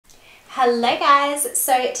Hello guys,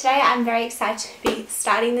 so today I'm very excited to be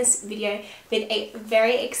starting this video with a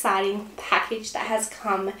very exciting package that has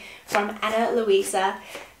come from Ana Luisa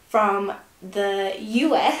from the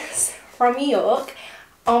US, from New York.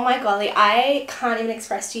 Oh my golly, I can't even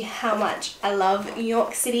express to you how much I love New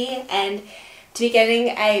York City, and to be getting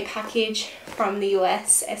a package from the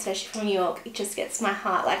US, especially from New York, it just gets my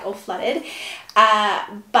heart like all flooded.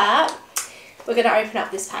 But we're going to open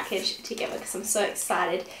up this package together because I'm so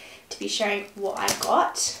excited to be sharing what I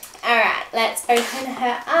got. Alright, let's open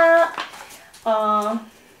her up.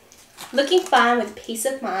 Looking fine with peace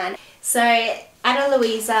of mind. So Ana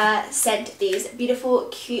Luisa sent these beautiful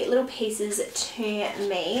cute little pieces to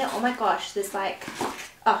me. Oh my gosh, there's like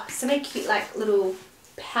so many cute like little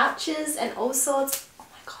pouches and all sorts. Oh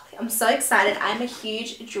my god, I'm so excited. I'm a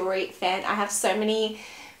huge jewelry fan. I have so many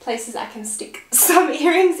places I can stick some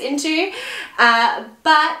earrings into,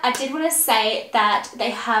 but I did want to say that they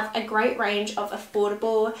have a great range of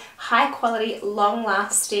affordable, high quality, long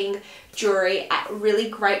lasting jewelry at really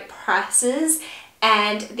great prices,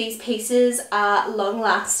 and these pieces are long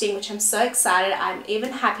lasting, which I'm so excited. I'm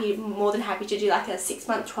even more than happy to do like a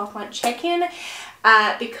 6-month, 12-month check-in,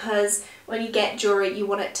 because when you get jewelry you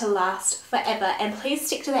want it to last forever. And please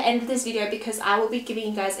stick to the end of this video because I will be giving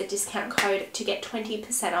you guys a discount code to get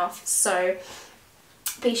 20% off, so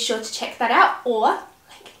be sure to check that out, or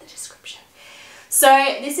link in the description. So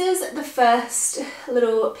this is the first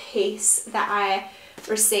little piece that I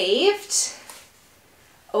received.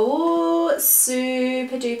 Oh,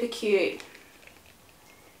 super duper cute.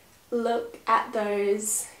 Look at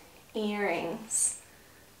those earrings.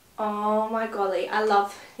 Oh my golly, I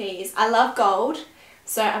love these. I love gold,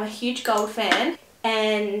 so I'm a huge gold fan,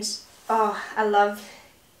 and I love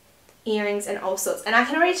earrings and all sorts, and I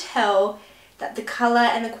can already tell that the colour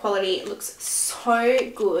and the quality looks so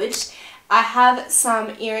good. I have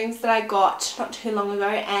some earrings that I got not too long ago,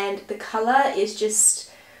 and the colour is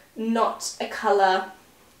just not a colour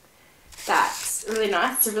that's really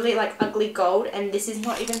nice. It's a really like ugly gold, and this is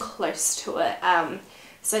not even close to it.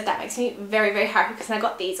 So that makes me very, very happy, because when I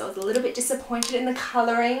got these I was a little bit disappointed in the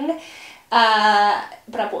colouring, but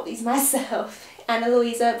I bought these myself. Ana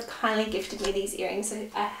Luisa kindly gifted me these earrings, so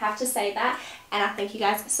I have to say that, and I thank you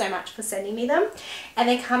guys so much for sending me them. And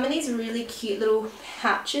they come in these really cute little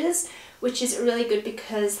pouches, which is really good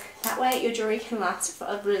because that way your jewelry can last for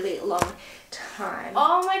a really long time.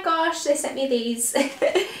 Oh my gosh, they sent me these.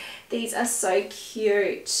 These are so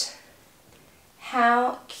cute.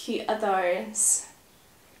 How cute are those?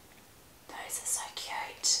 Those are so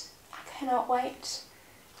cute. I cannot wait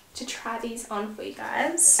to try these on for you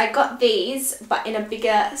guys. I got these but in a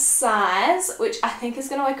bigger size, which I think is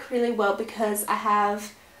going to work really well because I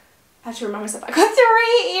have to remind myself I got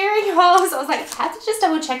 3 earring holes. I was like, I have to just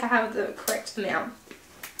double check I have the correct amount.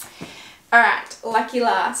 Alright, lucky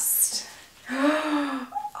last.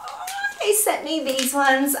 They sent me these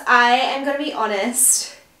ones. I am going to be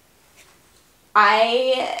honest,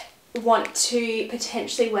 I want to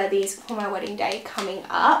potentially wear these for my wedding day coming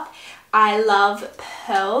up. I love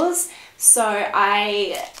pearls, so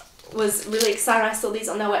I was really excited when I saw these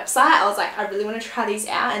on their website. I was like, I really want to try these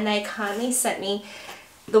out, and they kindly sent me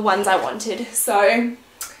the ones I wanted. So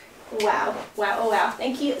wow, wow, oh wow,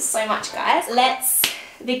 thank you so much guys. Let's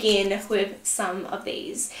begin with some of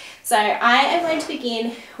these. So I am going to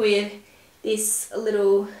begin with this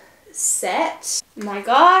little set. My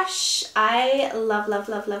gosh, I love, love,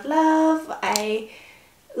 love, love, love.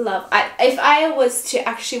 If I was to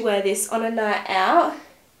actually wear this on a night out,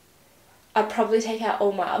 I'd probably take out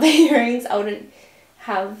all my other earrings. I wouldn't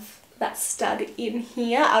have that stud in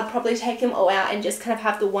here. I'd probably take them all out and just kind of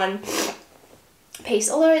have the one piece.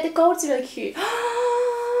 Although the gold's really cute.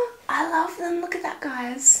 I love them. Look at that,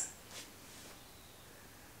 guys.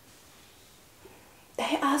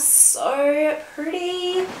 They are so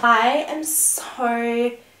pretty. I am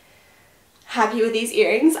so happy with these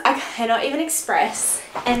earrings. I cannot even express.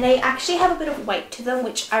 And they actually have a bit of weight to them,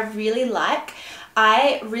 which I really like.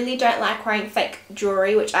 I really don't like wearing fake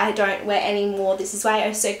jewelry, which I don't wear anymore. This is why I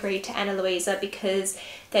also agreed to Ana Luisa, because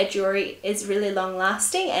their jewelry is really long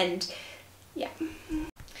lasting, and yeah.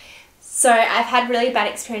 So I've had really bad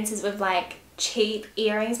experiences with like cheap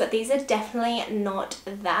earrings, but these are definitely not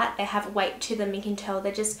that. They have weight to them. You can tell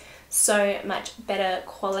they're just so much better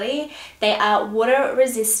quality. They are water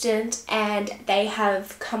resistant, and they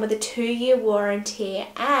have come with a 2-year warranty,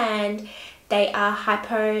 and they are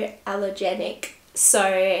hypoallergenic. So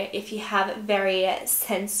if you have very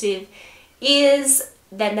sensitive ears,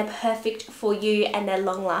 then they're perfect for you and they're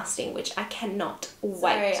long lasting, which I cannot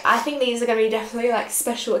wait. So I think these are going to be definitely like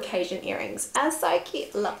special occasion earrings. Are so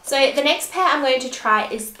cute. Love. So the next pair I'm going to try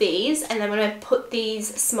is these, and then I'm going to put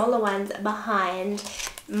these smaller ones behind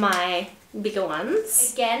my bigger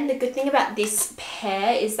ones. Again, the good thing about this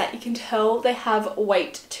pair is that you can tell they have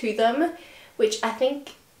weight to them, which I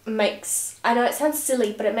think makes, I know it sounds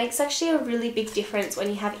silly, but it makes actually a really big difference when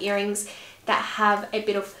you have earrings that have a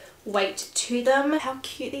bit of weight to them. How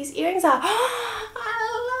cute these earrings are.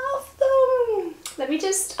 I love them. Let me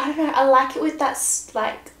just, I don't know, I like it with that,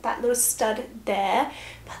 like, that little stud there,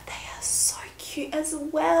 but they are so cute as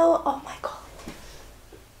well. Oh my god.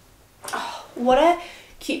 Oh, what a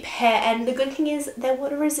cute pair. And the good thing is they're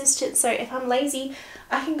water resistant, so if I'm lazy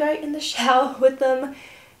I can go in the shower with them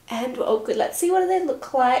and we're all good. Let's see what do they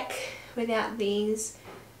look like without these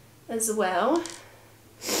as well.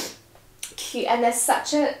 Cute, and they're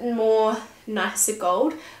such a more nicer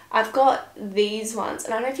gold. I've got these ones,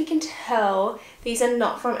 and I don't know if you can tell, these are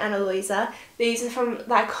not from Ana Luisa, these are from the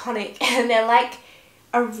Iconic, and they're like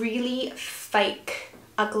a really fake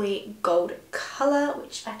ugly gold colour,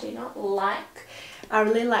 which I do not like. I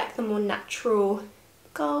really like the more natural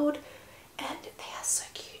gold, and they are so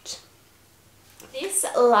cute. This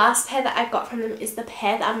last pair that I got from them is the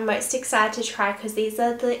pair that I'm most excited to try, because these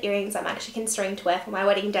are the earrings I'm actually considering to wear for my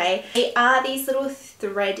wedding day. They are these little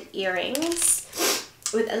thread earrings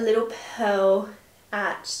with a little pearl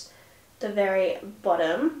at the very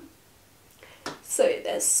bottom. So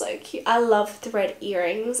they're so cute. I love thread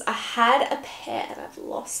earrings. I had a pair and I've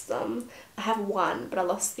lost them. I have one, but I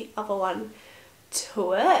lost the other one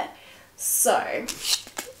to it. So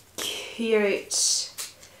cute.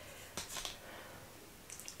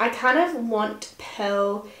 I kind of want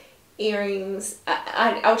pearl earrings.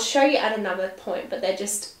 I'll show you at another point, but they're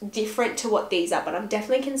just different to what these are. But I'm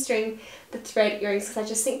definitely considering the thread earrings because I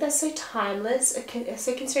just think they're so timeless.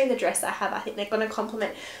 So considering the dress I have, I think they're going to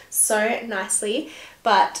complement so nicely.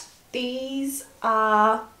 But these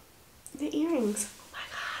are the earrings. Oh my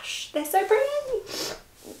gosh, they're so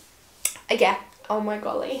pretty. Yeah, oh my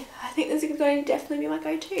golly. I think this is going to definitely be my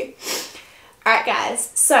go-to. Alright guys,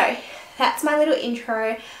 so that's my little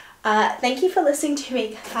intro. Thank you for listening to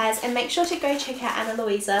me guys, and make sure to go check out Ana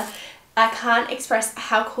Luisa. I can't express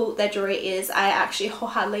how cool their jewelry is. I actually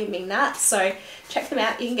wholeheartedly mean that. So check them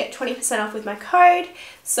out. You can get 20% off with my code.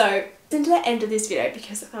 So listen to the end of this video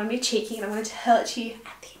because I'm going to be cheeky and I'm going to tell it to you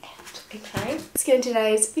at the end. Okay, let's get into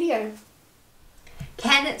today's video.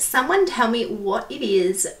 Can someone tell me what it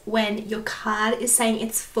is when your card is saying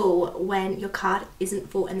it's full when your card isn't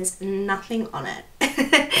full and there's nothing on it?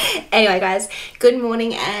 Anyway guys, good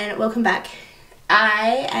morning and welcome back.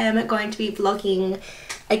 I am going to be vlogging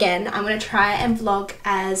again. I'm going to try and vlog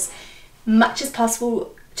as much as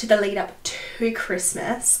possible to the lead up to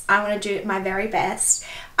Christmas. I want to do my very best.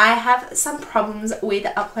 I have some problems with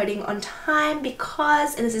uploading on time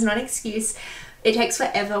because, and this is not an excuse, it takes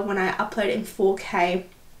forever when I upload in 4K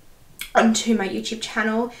onto my YouTube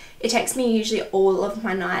channel. It takes me usually all of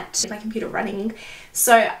my night with my computer running.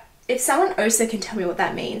 So if someone also can tell me what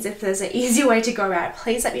that means, if there's an easier way to go about it,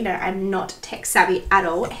 please let me know. I'm not tech savvy at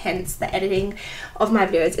all, hence the editing of my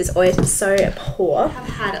videos is always so poor. I've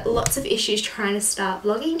had lots of issues trying to start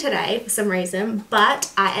vlogging today for some reason,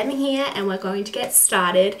 but I am here and we're going to get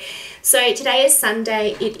started. So today is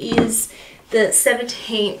Sunday. It is the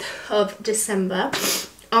 17th of December.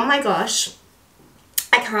 Oh my gosh,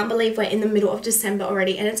 I can't believe we're in the middle of December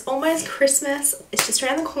already and it's almost Christmas. It's just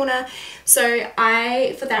around the corner. So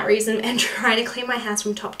I, for that reason, am trying to clean my house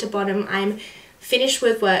from top to bottom. I'm finished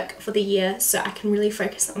with work for the year, so I can really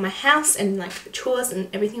focus on my house and like the chores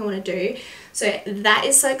and everything I want to do. So that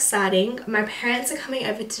is so exciting. My parents are coming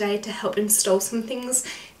over today to help install some things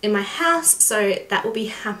in my house, so that will be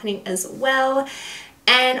happening as well.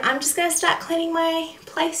 And I'm just going to start cleaning my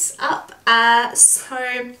place up.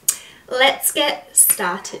 So let's get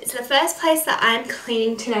started. So the first place that I'm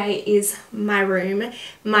cleaning today is my room.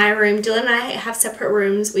 Dylan and I have separate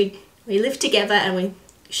rooms. We live together and we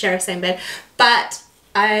share a same bed. But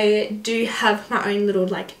I do have my own little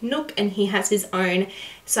like nook and he has his own.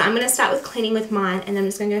 So I'm going to start with cleaning with mine and then I'm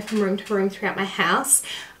just going to go from room to room throughout my house.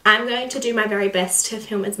 I'm going to do my very best to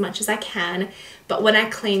film as much as I can, but when I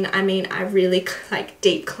clean, I mean I really like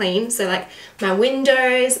deep clean. So like my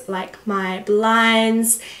windows, like my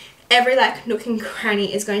blinds, every like nook and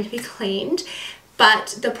cranny is going to be cleaned.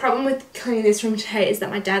 But the problem with cleaning this room today is that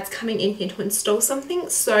my dad's coming in here to install something,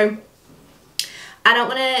 so I don't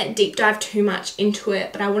want to deep dive too much into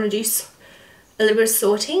it, but I want to do a little bit of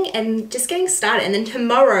sorting and just getting started. And then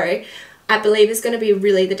tomorrow I believe is going to be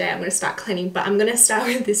really the day I'm going to start cleaning, but I'm going to start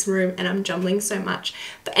with this room and I'm jumbling so much.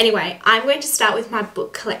 But anyway, I'm going to start with my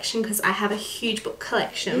book collection because I have a huge book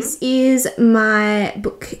collection. This is my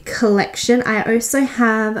book collection. I also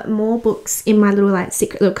have more books in my little like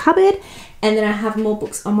secret little cupboard, and then I have more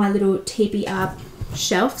books on my little TBR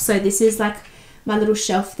shelf. So this is like my little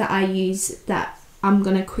shelf that I use that I'm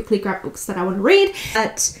going to quickly grab books that I want to read.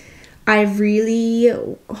 But I really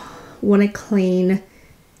want to clean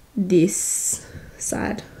this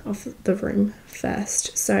side of the room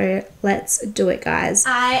first, so let's do it, guys.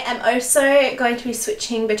 I am also going to be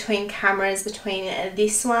switching between cameras between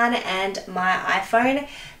this one and my iPhone,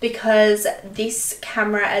 because this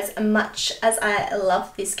camera, as much as I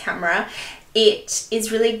love this camera, it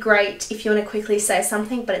is really great if you want to quickly say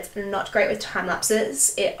something, but it's not great with time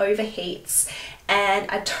lapses. It overheats,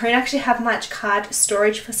 and I don't actually have much card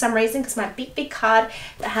storage for some reason, because my big card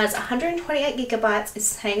that has 128 gigabytes is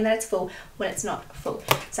saying that it's full when it's not full.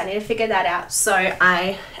 So I need to figure that out. So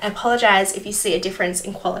I apologize if you see a difference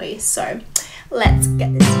in quality. So let's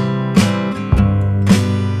get this done.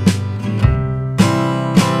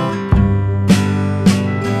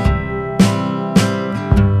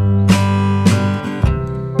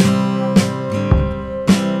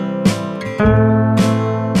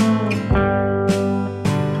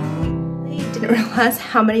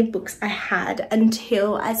 How many books I had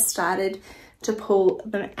until I started to pull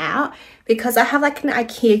them out, because I have like an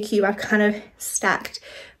IKEA cube. I've kind of stacked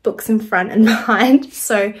books in front and behind,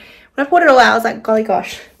 so when I pulled it all out I was like, golly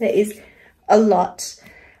gosh, there is a lot.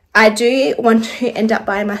 I do want to end up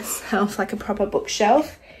buying myself like a proper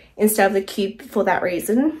bookshelf instead of the cube for that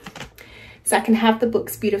reason, so I can have the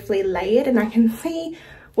books beautifully layered and I can see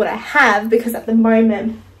what I have, because at the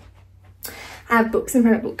moment I have books in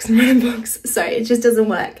front of books in front of books, so it just doesn't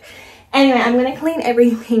work. Anyway, I'm going to clean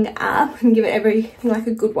everything up and give it everything like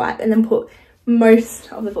a good wipe, and then put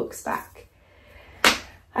most of the books back.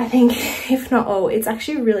 I think, if not all. It's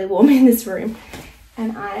actually really warm in this room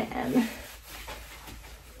and I am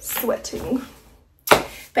sweating.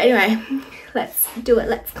 But anyway, let's do it.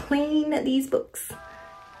 Let's clean these books.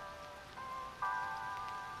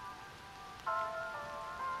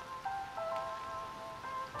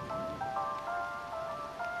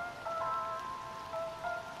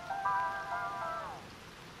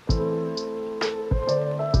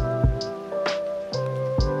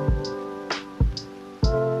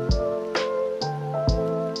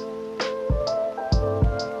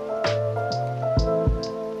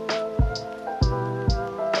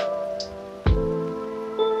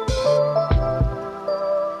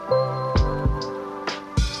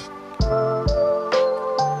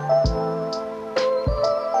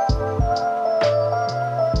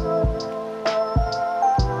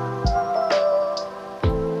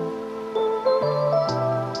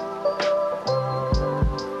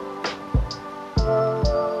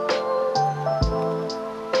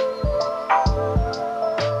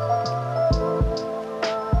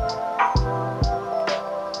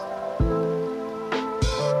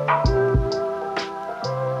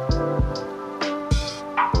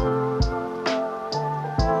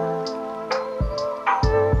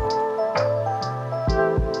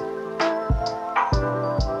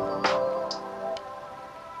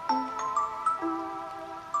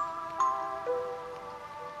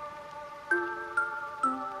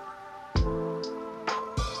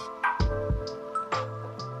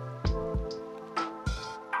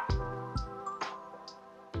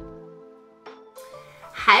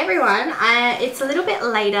 Hi everyone, it's a little bit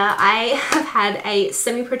later. I have had a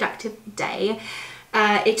semi-productive day.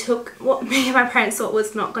 It took what me and my parents thought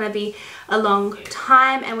was not going to be a long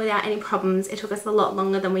time, and without any problems it took us a lot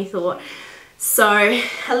longer than we thought. So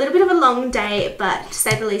a little bit of a long day, but to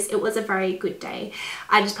say the least it was a very good day.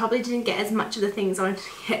 I just probably didn't get as much of the things I wanted to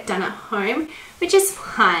get done at home, which is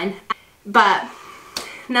fine. But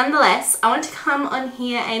nonetheless, I want to come on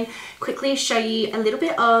here and quickly show you a little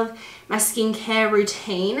bit of my skincare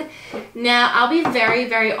routine. Now, I'll be very,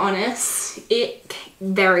 very honest, it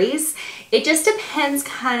varies. It just depends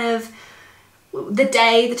kind of the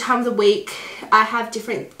day, the time of the week. I have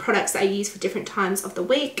different products that I use for different times of the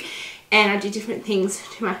week, and I do different things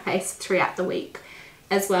to my face throughout the week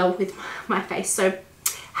as well with my face. So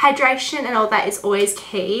hydration and all that is always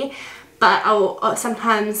key, but I'll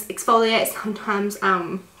sometimes exfoliate, sometimes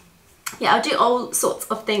yeah, I'll do all sorts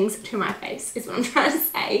of things to my face is what I'm trying to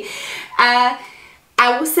say.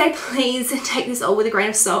 I will say please take this all with a grain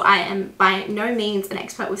of salt. I am by no means an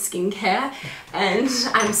expert with skincare and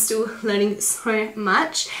I'm still learning so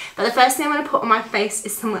much. But the first thing I'm going to put on my face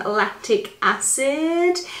is some lactic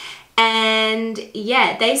acid, And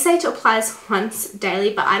yeah, they say to apply this once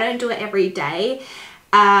daily, but I don't do it every day.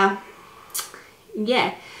 Yeah,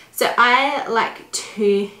 so I like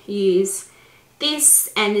to use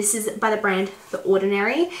this, and this is by the brand The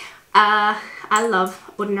Ordinary. I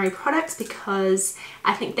love Ordinary products because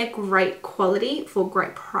I think they're great quality for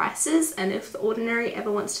great prices, and if The Ordinary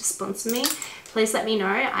ever wants to sponsor me, please let me know.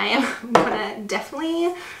 I am gonna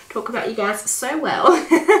definitely talk about you guys so well.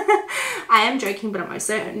 I am joking, but I'm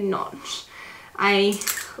also not. I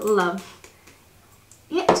love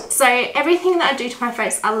it. So everything that I do to my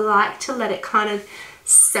face, I like to let it kind of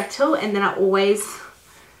settle, and then I always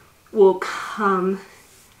will come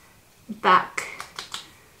back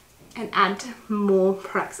and add more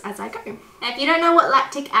products as I go. Now, if you don't know what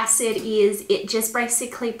lactic acid is, it just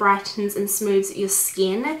basically brightens and smooths your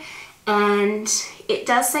skin, and it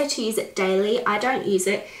does say to use it daily. I don't use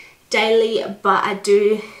it daily, but I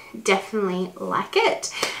do definitely like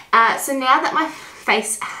it. So now that my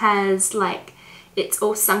face has, like, it's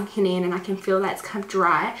all sunken in and I can feel that it's kind of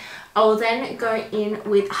dry, I will then go in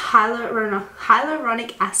with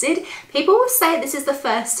hyaluronic acid. People will say this is the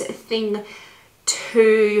first thing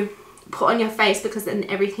to put on your face because then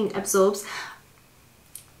everything absorbs.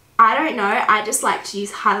 I don't know, I just like to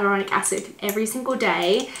use hyaluronic acid every single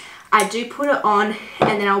day. I do put it on,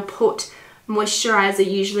 and then I'll put moisturizer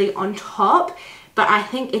usually on top, but I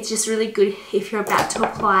think it's just really good if you're about to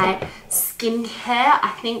apply skincare.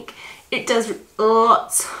 I think it does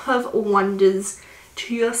lots of wonders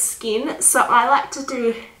to your skin. So I like to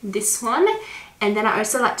do this one, and then I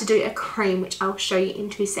also like to do a cream, which I'll show you in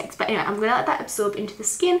 2 seconds. But anyway, I'm going to let that absorb into the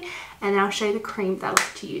skin, and then I'll show you the cream that I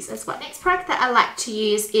like to use as well. Next product that I like to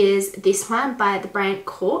use is this one by the brand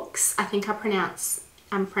Corks. I think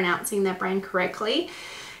I'm pronouncing their brand correctly.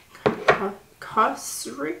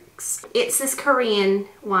 Cosrx. It's this Korean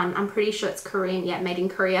one. I'm pretty sure it's Korean. Yeah, made in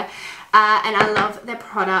Korea. And I love their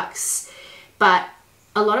products, but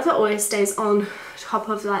a lot of the oil stays on top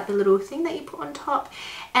of, like, the little thing that you put on top.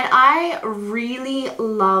 And I really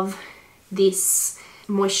love this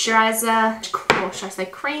moisturizer, or should I say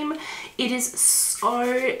cream. It is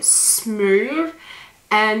so smooth,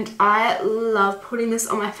 and I love putting this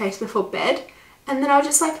on my face before bed, and then I'll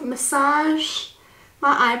just, like, massage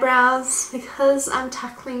my eyebrows. Because I'm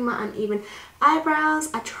tackling my uneven eyebrows,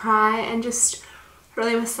 I try and just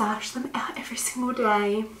really massage them out every single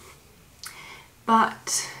day.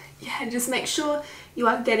 But yeah, just make sure you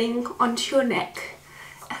are getting onto your neck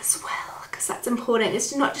as well, because that's important.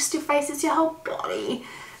 It's not just your face, it's your whole body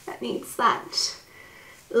that needs that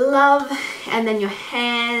love. And then your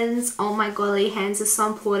hands, oh my golly, hands are so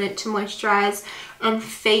important to moisturize, and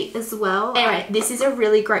feet as well. Anyway, this is a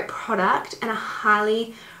really great product and I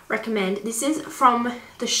highly recommend. This is from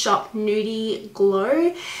the shop Nudie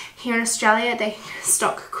Glow. Here in Australia they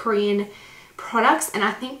stock Korean products, and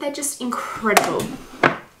I think they're just incredible.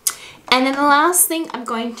 And then the last thing I'm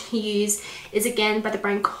going to use is again by the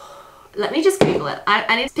brand, let me just Google it.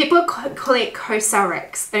 People call it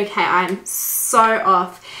Cosrx. Okay, I'm so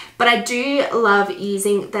off. But I do love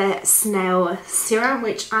using the snail serum,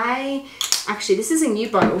 which actually, this is a new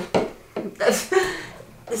bottle.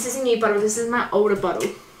 This is a new bottle. This is my older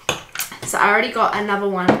bottle. So I already got another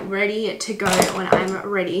one ready to go when I'm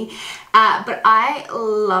ready. But I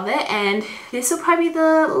love it, and this will probably be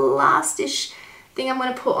the last-ish thing I'm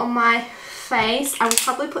going to put on my face. I will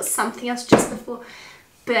probably put something else just before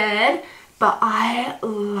bed, but I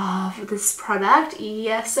love this product.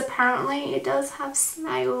 Yes, apparently it does have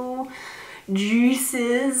snail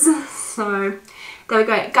juices. So there we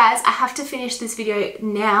go. Guys, I have to finish this video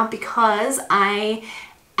now because I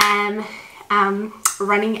am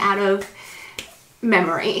running out of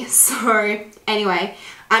memory. So anyway,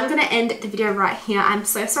 I'm gonna end the video right here. I'm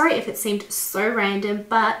so sorry if it seemed so random,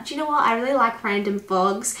 but do you know what? I really like random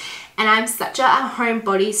vlogs, and I'm such a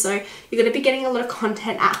homebody, so you're gonna be getting a lot of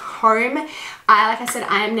content at home. Like I said,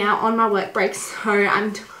 I am now on my work break, so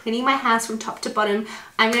I'm cleaning my house from top to bottom.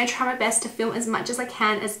 I'm gonna try my best to film as much as I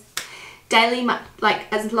can, as daily,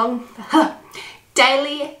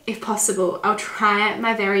 daily if possible. I'll try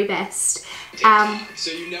my very best.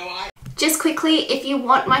 So you know Just quickly, if you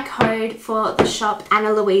want my code for the shop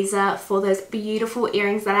Ana Luisa for those beautiful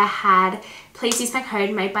earrings that I had, please use my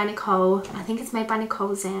code made by Nicole. I think it's made by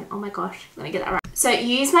Nicole Zan. Oh my gosh, let me get that right. So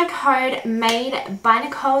use my code made by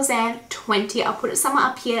Nicole Zan 20. I'll put it somewhere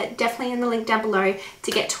up here, definitely in the link down below,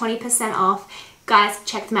 to get 20% off. Guys,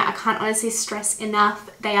 check them out. I can't honestly stress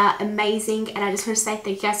enough. They are amazing, and I just want to say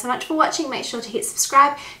thank you guys so much for watching. Make sure to hit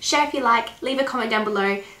subscribe, share if you like, leave a comment down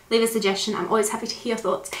below, leave a suggestion. I'm always happy to hear your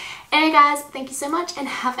thoughts. Anyway guys, thank you so much and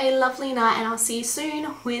have a lovely night, and I'll see you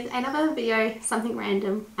soon with another video, something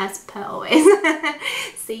random as per always.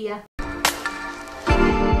 See ya.